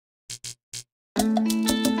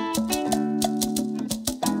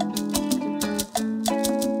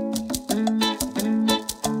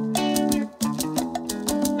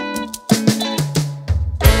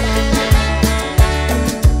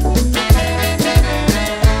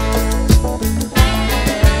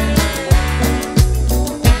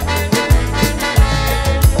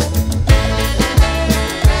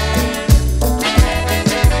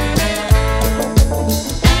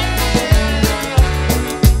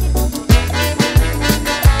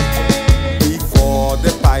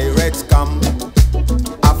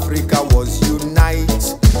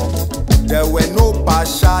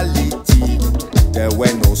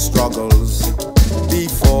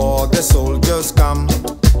soldiers come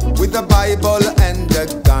with the Bible and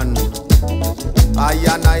the gun. I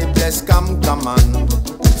and I bless come command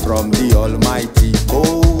from the Almighty.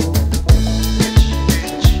 Oh,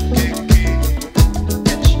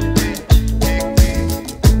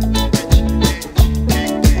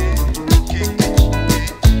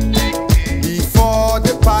 before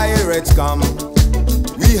the pirates come,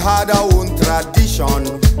 we had our own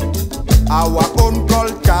tradition, our own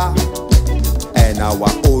culture, and our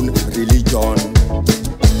own religion.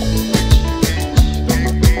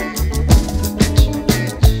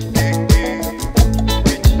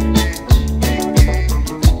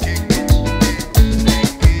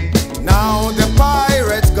 Now the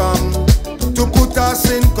pirates come to put us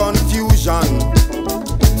in confusion.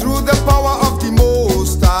 Through the power of the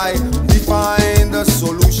Most High, we find a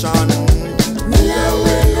solution.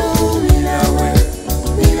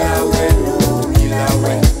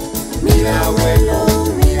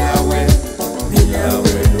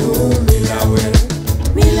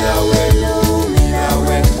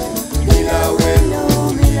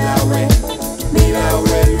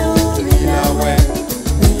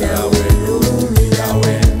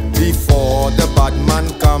 Before the bad man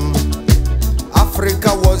come,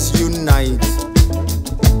 Africa was unite.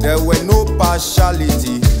 There were no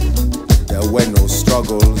partiality, there were no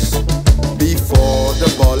struggles. Before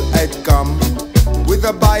the ball had come with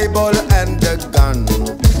the Bible and the gun,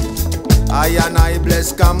 I and I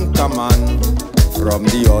bless come command from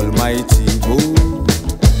the Almighty. Oh.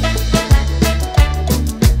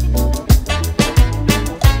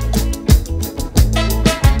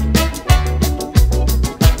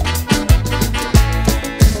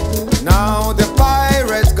 Now the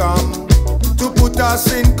pirates come to put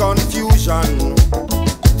us in confusion.